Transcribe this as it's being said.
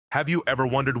Have you ever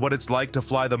wondered what it's like to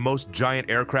fly the most giant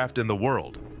aircraft in the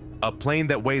world? A plane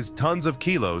that weighs tons of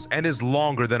kilos and is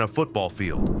longer than a football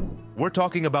field. We're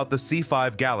talking about the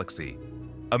C-5 Galaxy,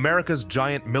 America's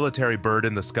giant military bird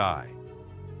in the sky.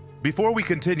 Before we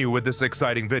continue with this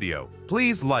exciting video,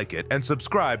 please like it and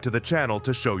subscribe to the channel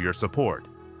to show your support.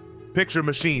 Picture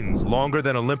machines longer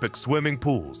than Olympic swimming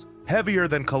pools, heavier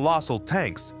than colossal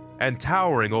tanks, and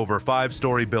towering over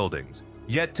 5-story buildings,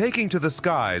 yet taking to the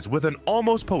skies with an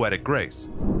almost poetic grace.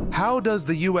 How does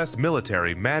the US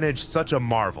military manage such a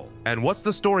marvel? And what's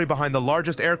the story behind the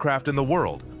largest aircraft in the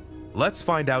world? Let's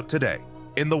find out today.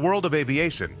 In the world of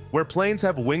aviation, where planes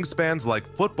have wingspans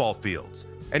like football fields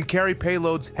and carry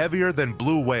payloads heavier than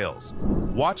blue whales,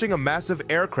 watching a massive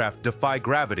aircraft defy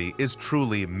gravity is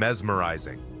truly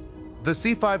mesmerizing. The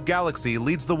C-5 Galaxy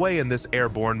leads the way in this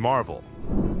airborne marvel.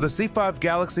 The C-5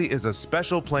 Galaxy is a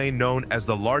special plane known as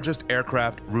the largest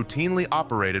aircraft routinely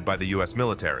operated by the US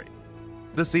military.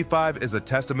 The C-5 is a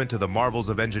testament to the marvels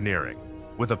of engineering,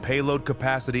 with a payload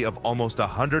capacity of almost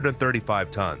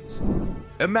 135 tons.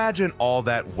 Imagine all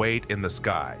that weight in the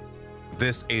sky.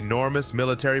 This enormous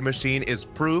military machine is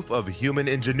proof of human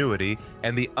ingenuity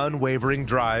and the unwavering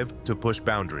drive to push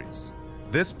boundaries.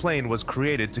 This plane was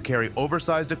created to carry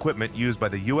oversized equipment used by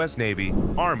the US Navy,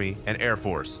 Army, and Air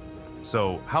Force.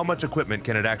 So, how much equipment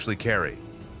can it actually carry?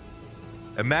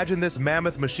 Imagine this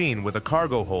mammoth machine with a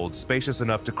cargo hold spacious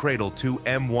enough to cradle 2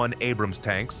 M1 Abrams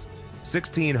tanks,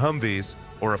 16 Humvees,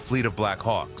 or a fleet of Black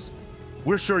Hawks.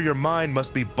 We're sure your mind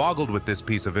must be boggled with this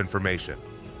piece of information.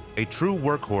 A true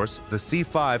workhorse, the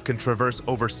C-5 can traverse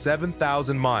over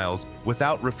 7,000 miles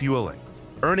without refueling,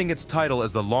 earning its title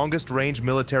as the longest-range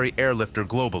military airlifter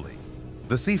globally.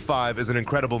 The C-5 is an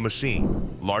incredible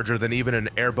machine, larger than even an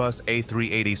Airbus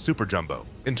A380 Super Jumbo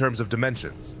in terms of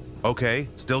dimensions. Okay,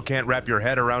 still can't wrap your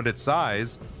head around its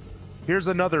size. Here's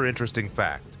another interesting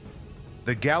fact.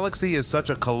 The Galaxy is such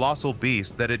a colossal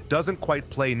beast that it doesn't quite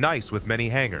play nice with many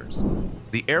hangars.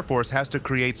 The Air Force has to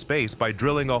create space by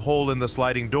drilling a hole in the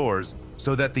sliding doors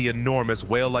so that the enormous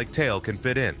whale-like tail can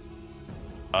fit in.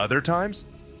 Other times?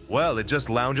 Well, it just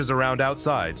lounges around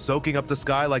outside, soaking up the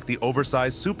sky like the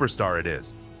oversized superstar it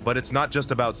is. But it's not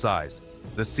just about size.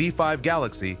 The C-5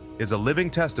 Galaxy is a living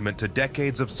testament to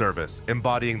decades of service,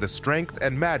 embodying the strength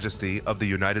and majesty of the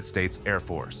United States Air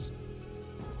Force.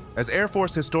 As Air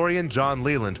Force historian John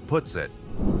Leland puts it,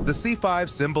 the C-5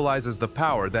 symbolizes the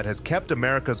power that has kept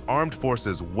America's armed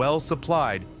forces well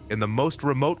supplied in the most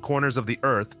remote corners of the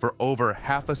Earth for over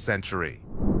half a century.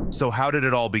 So how did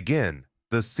it all begin?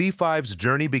 The C-5's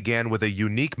journey began with a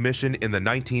unique mission in the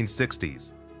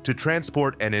 1960s to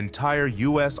transport an entire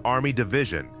US Army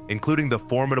division, including the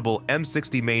formidable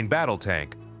M60 main battle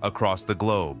tank, across the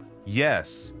globe.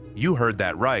 Yes, you heard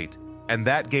that right, and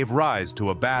that gave rise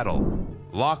to a battle.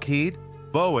 Lockheed,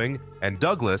 Boeing, and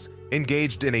Douglas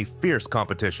engaged in a fierce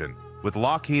competition, with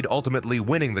Lockheed ultimately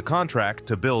winning the contract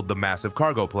to build the massive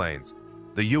cargo planes.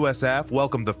 The USAF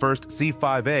welcomed the first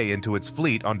C-5A into its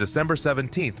fleet on December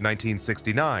 17,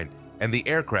 1969, and the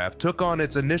aircraft took on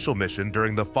its initial mission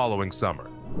during the following summer.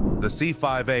 The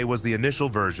C-5A was the initial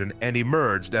version and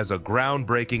emerged as a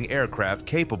groundbreaking aircraft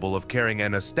capable of carrying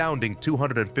an astounding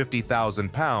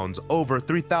 250,000 pounds over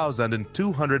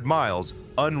 3,200 miles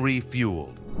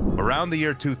unrefueled. Around the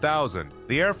year 2000,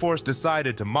 the Air Force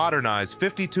decided to modernize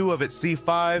 52 of its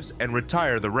C-5s and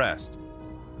retire the rest.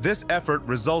 This effort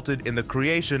resulted in the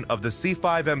creation of the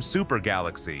C-5M Super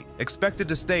Galaxy, expected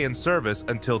to stay in service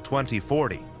until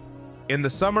 2040. In the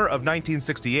summer of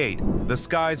 1968, the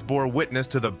skies bore witness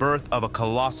to the birth of a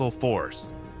colossal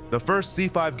force. The first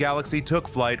C-5 Galaxy took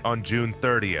flight on June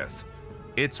 30th.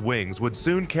 Its wings would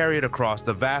soon carry it across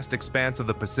the vast expanse of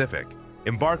the Pacific,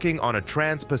 embarking on a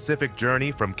trans-Pacific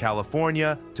journey from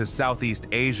California to Southeast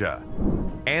Asia,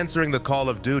 answering the call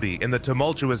of duty in the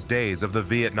tumultuous days of the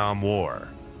Vietnam War.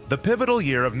 The pivotal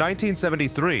year of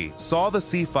 1973 saw the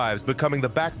C-5s becoming the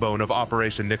backbone of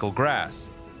Operation Nickel Grass,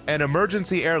 an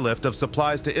emergency airlift of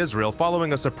supplies to Israel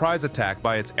following a surprise attack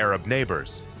by its Arab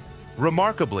neighbors.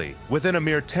 Remarkably, within a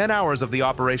mere 10 hours of the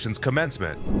operation's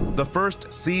commencement, the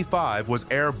first C-5 was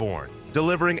airborne,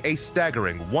 delivering a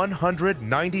staggering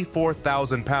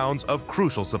 194,000 pounds of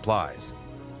crucial supplies.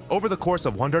 Over the course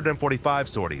of 145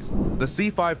 sorties, the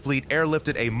C-5 fleet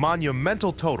airlifted a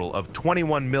monumental total of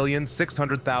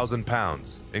 21,600,000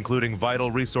 pounds, including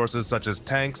vital resources such as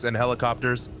tanks and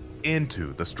helicopters,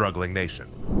 into the struggling nation.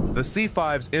 The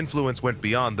C-5's influence went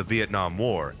beyond the Vietnam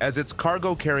War, as its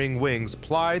cargo-carrying wings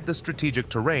plied the strategic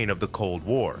terrain of the Cold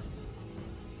War.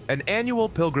 An annual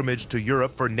pilgrimage to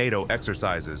Europe for NATO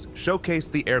exercises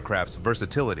showcased the aircraft's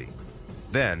versatility.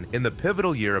 Then, in the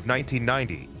pivotal year of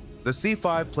 1990, The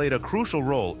C-5 played a crucial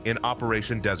role in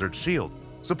Operation Desert Shield,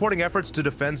 supporting efforts to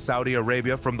defend Saudi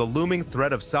Arabia from the looming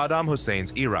threat of Saddam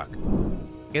Hussein's Iraq.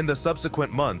 In the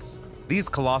subsequent months, these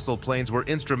colossal planes were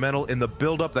instrumental in the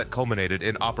buildup that culminated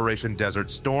in Operation Desert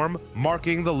Storm,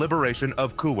 marking the liberation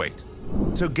of Kuwait.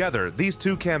 Together, these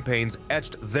two campaigns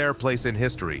etched their place in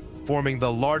history, forming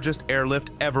the largest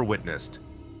airlift ever witnessed.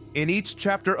 In each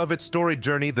chapter of its storied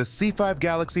journey, the C-5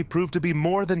 Galaxy proved to be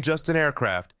more than just an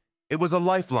aircraft. It was a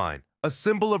lifeline, a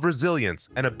symbol of resilience,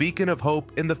 and a beacon of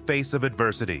hope in the face of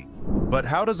adversity. But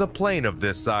how does a plane of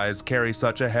this size carry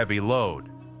such a heavy load?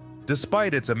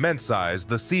 Despite its immense size,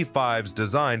 the C-5's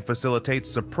design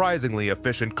facilitates surprisingly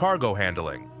efficient cargo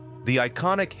handling. The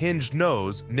iconic hinged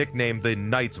nose, nicknamed the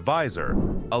Knight's Visor,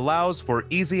 allows for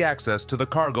easy access to the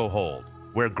cargo hold,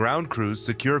 where ground crews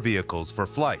secure vehicles for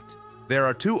flight. There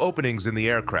are two openings in the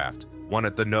aircraft, one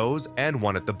at the nose and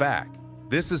one at the back.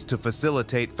 This is to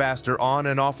facilitate faster on-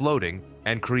 and offloading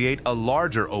and create a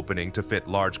larger opening to fit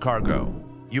large cargo.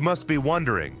 You must be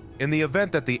wondering, in the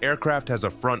event that the aircraft has a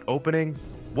front opening,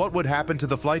 what would happen to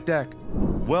the flight deck?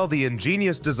 Well, the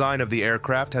ingenious design of the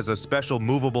aircraft has a special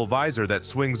movable visor that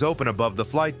swings open above the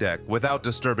flight deck without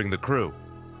disturbing the crew.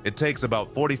 It takes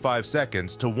about 45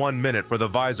 seconds to 1 minute for the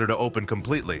visor to open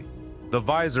completely. The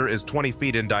visor is 20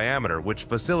 feet in diameter, which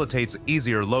facilitates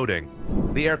easier loading.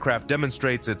 The aircraft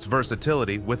demonstrates its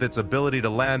versatility with its ability to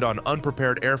land on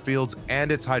unprepared airfields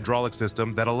and its hydraulic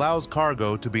system that allows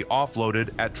cargo to be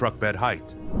offloaded at truck bed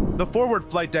height. The forward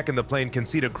flight deck in the plane can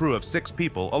seat a crew of 6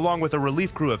 people along with a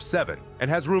relief crew of 7 and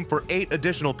has room for 8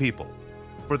 additional people.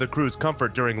 For the crew's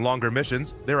comfort during longer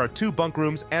missions, there are 2 bunk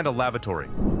rooms and a lavatory.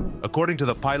 According to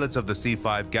the pilots of the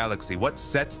C-5 Galaxy, what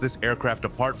sets this aircraft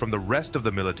apart from the rest of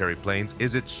the military planes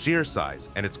is its sheer size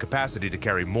and its capacity to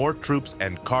carry more troops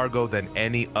and cargo than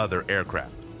any other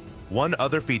aircraft. One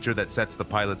other feature that sets the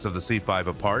pilots of the C-5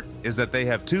 apart is that they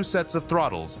have 2 sets of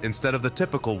throttles instead of the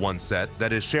typical one set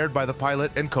that is shared by the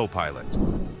pilot and co-pilot.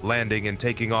 Landing and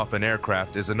taking off an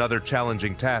aircraft is another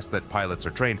challenging task that pilots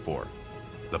are trained for.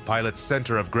 The pilot's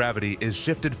center of gravity is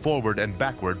shifted forward and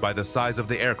backward by the size of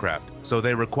the aircraft, so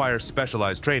they require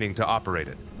specialized training to operate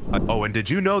it. Oh, and did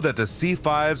you know that the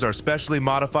C-5s are specially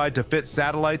modified to fit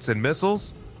satellites and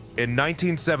missiles? In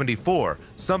 1974,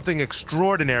 something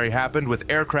extraordinary happened with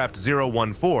aircraft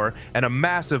 014 and a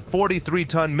massive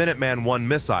 43-ton Minuteman I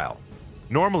missile.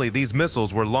 Normally, these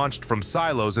missiles were launched from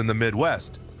silos in the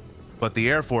Midwest, but the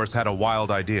Air Force had a wild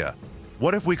idea.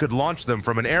 What if we could launch them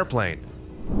from an airplane?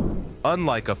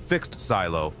 Unlike a fixed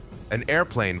silo, an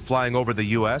airplane flying over the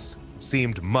US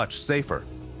seemed much safer.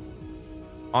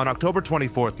 On October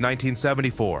 24,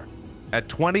 1974, at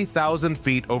 20,000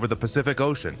 feet over the Pacific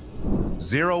Ocean,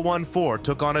 014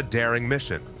 took on a daring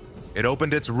mission. It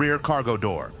opened its rear cargo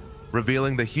door,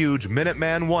 revealing the huge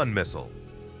Minuteman I missile.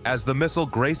 As the missile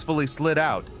gracefully slid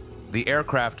out, the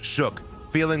aircraft shook,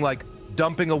 feeling like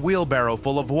dumping a wheelbarrow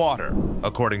full of water,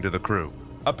 according to the crew.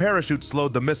 A parachute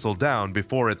slowed the missile down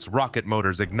before its rocket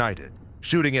motors ignited,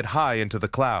 shooting it high into the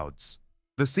clouds.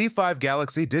 The C-5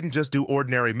 Galaxy didn't just do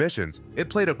ordinary missions, it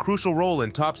played a crucial role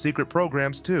in top-secret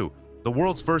programs too. The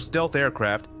world's first stealth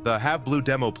aircraft, the Have Blue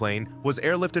demo plane, was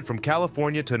airlifted from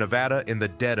California to Nevada in the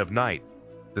dead of night.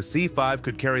 The C-5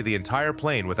 could carry the entire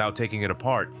plane without taking it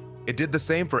apart. It did the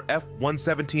same for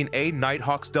F-117A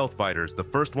Nighthawk stealth fighters, the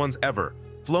first ones ever.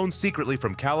 Flown secretly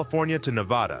from California to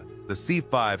Nevada, the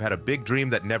C-5 had a big dream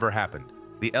that never happened.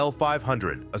 The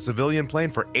L-500, a civilian plane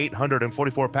for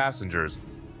 844 passengers,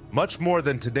 much more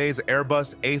than today's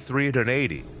Airbus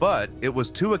A380, but it was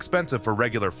too expensive for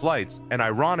regular flights, and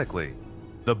ironically,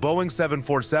 the Boeing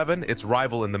 747, its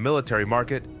rival in the military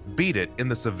market, beat it in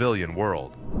the civilian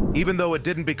world. Even though it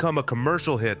didn't become a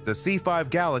commercial hit, the C-5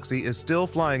 Galaxy is still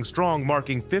flying strong,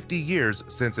 marking 50 years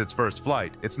since its first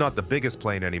flight. It's not the biggest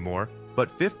plane anymore, but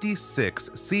 56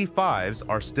 C-5s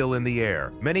are still in the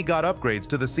air. Many got upgrades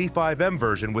to the C-5M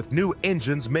version with new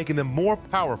engines making them more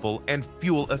powerful and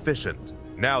fuel efficient.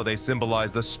 Now they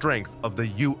symbolize the strength of the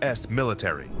US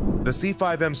military. The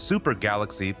C-5M Super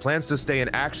Galaxy plans to stay in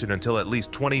action until at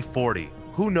least 2040.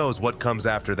 Who knows what comes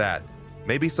after that?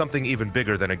 Maybe something even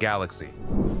bigger than a Galaxy.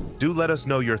 Do let us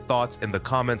know your thoughts in the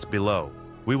comments below.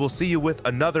 We will see you with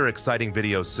another exciting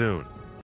video soon.